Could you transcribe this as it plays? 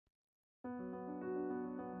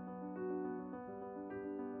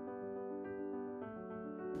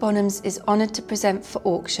Bonhams is honoured to present for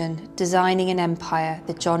auction Designing an Empire,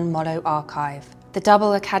 the John Mollo Archive. The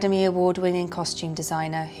double Academy Award-winning costume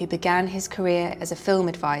designer who began his career as a film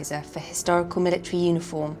advisor for historical military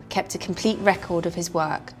uniform kept a complete record of his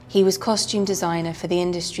work. He was costume designer for the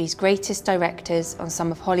industry's greatest directors on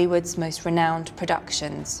some of Hollywood's most renowned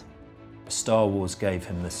productions. Star Wars gave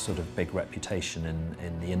him this sort of big reputation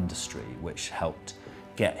in the industry, which helped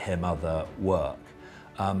get him other work.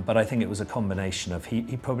 But I think it was a combination of,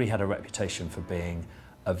 he probably had a reputation for being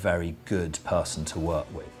a very good person to work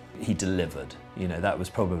with. He delivered, you know, that was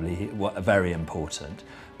probably very important.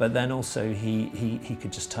 But then also he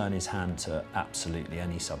could just turn his hand to absolutely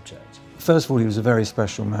any subject. First of all, he was a very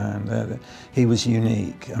special man. He was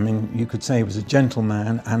unique. I mean, you could say he was a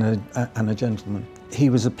gentleman and a gentleman.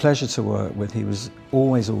 He was a pleasure to work with. He was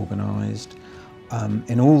always organised.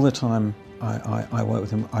 In all the time I worked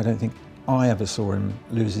with him, I don't think I ever saw him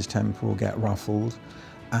lose his temper or get ruffled,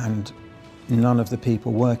 and none of the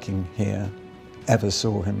people working here ever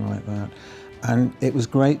saw him like that. And it was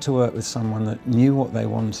great to work with someone that knew what they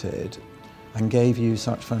wanted and gave you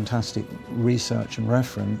such fantastic research and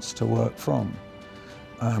reference to work from.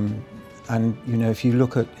 And you know, if you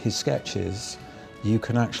look at his sketches, you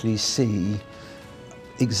can actually see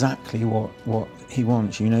exactly what he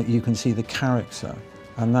wants. You know, you can see the character,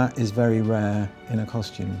 and that is very rare in a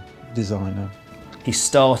costume designer. He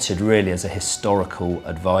started really as a historical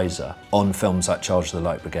advisor on films like Charge of the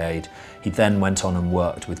Light Brigade. He then went on and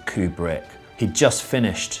worked with Kubrick. He'd just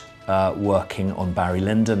finished working on Barry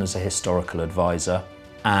Lyndon as a historical advisor,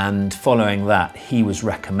 and following that he was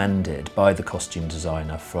recommended by the costume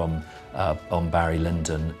designer from on Barry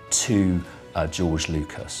Lyndon to George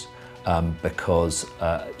Lucas because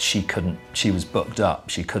she was booked up,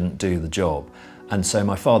 she couldn't do the job. And so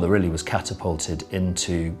my father really was catapulted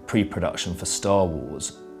into pre-production for Star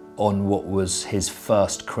Wars on what was his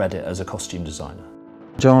first credit as a costume designer.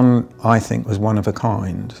 John, I think, was one of a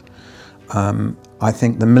kind. I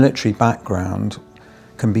think the military background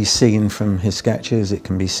can be seen from his sketches, it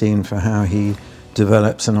can be seen for how he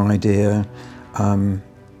develops an idea. And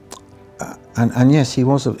yes,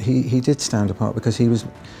 he did stand apart because he was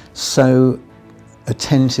so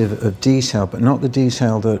attentive of detail, but not the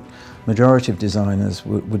detail that majority of designers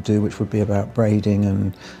would do, which would be about braiding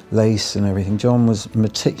and lace and everything. John was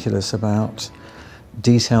meticulous about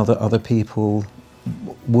detail that other people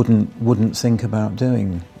wouldn't think about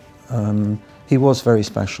doing. He was very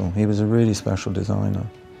special. He was a really special designer.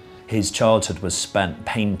 His childhood was spent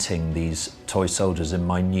painting these toy soldiers in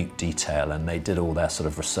minute detail, and they did all their sort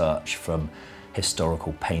of research from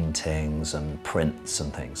historical paintings and prints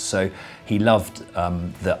and things. So he loved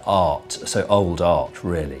the art, so old art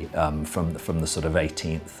really, from the sort of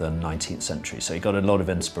 18th and 19th century. So he got a lot of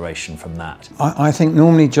inspiration from that. I think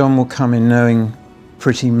normally John will come in knowing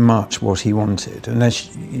pretty much what he wanted, unless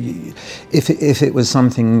if it was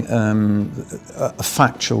something, a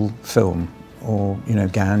factual film, or you know,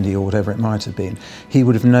 Gandhi or whatever it might have been, he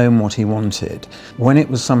would have known what he wanted. When it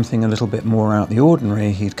was something a little bit more out the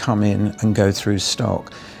ordinary, he'd come in and go through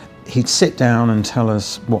stock. He'd sit down and tell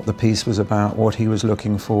us what the piece was about, what he was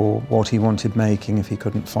looking for, what he wanted making if he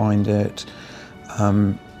couldn't find it,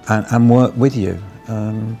 and work with you.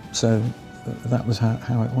 So that was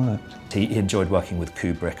how it worked. He enjoyed working with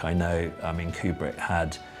Kubrick, I know. I mean, Kubrick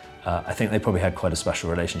had, I think they probably had quite a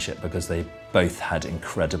special relationship because they both had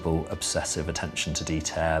incredible obsessive attention to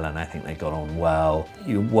detail, and I think they got on well.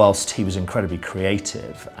 Whilst he was incredibly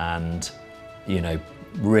creative and, you know,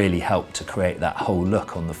 really helped to create that whole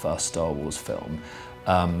look on the first Star Wars film,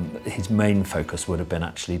 his main focus would have been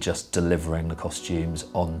actually just delivering the costumes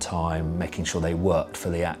on time, making sure they worked for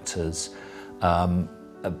the actors.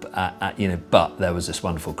 You know, but there was this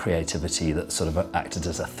wonderful creativity that sort of acted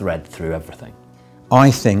as a thread through everything. I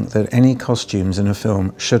think that any costumes in a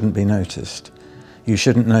film shouldn't be noticed. You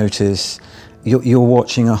shouldn't notice, you're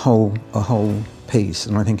watching a whole piece,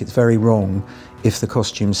 and I think it's very wrong if the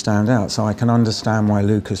costumes stand out. So I can understand why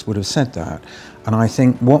Lucas would have said that. And I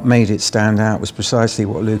think what made it stand out was precisely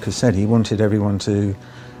what Lucas said. He wanted everyone to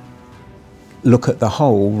look at the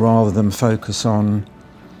whole rather than focus on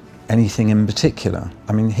anything in particular.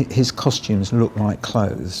 I mean, his costumes look like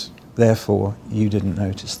clothes, therefore you didn't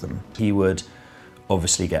notice them. He would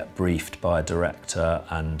obviously get briefed by a director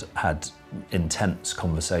and had intense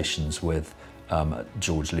conversations with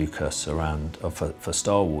George Lucas around for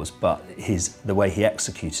Star Wars, but the way he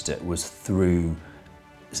executed it was through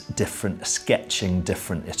sketching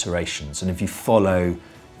different iterations. And if you follow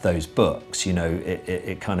those books, you know,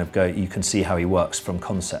 it kind of you can see how he works from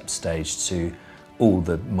concept stage to all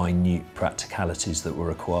the minute practicalities that were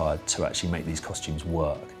required to actually make these costumes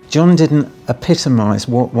work. John didn't epitomise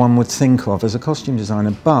what one would think of as a costume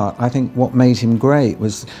designer, but I think what made him great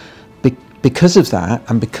was because of that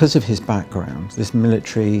and because of his background, this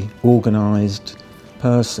military organised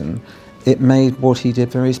person, it made what he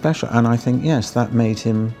did very special. And I think, yes, that made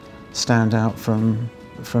him stand out from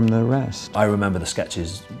the rest. I remember the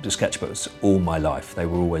sketchbooks all my life. They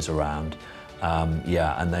were always around.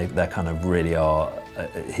 Yeah, and they kind of really are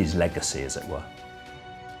his legacy, as it were.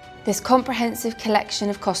 This comprehensive collection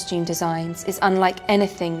of costume designs is unlike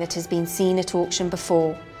anything that has been seen at auction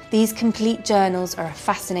before. These complete journals are a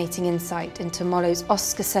fascinating insight into Mollo's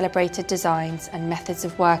Oscar-celebrated designs and methods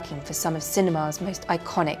of working for some of cinema's most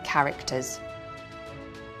iconic characters.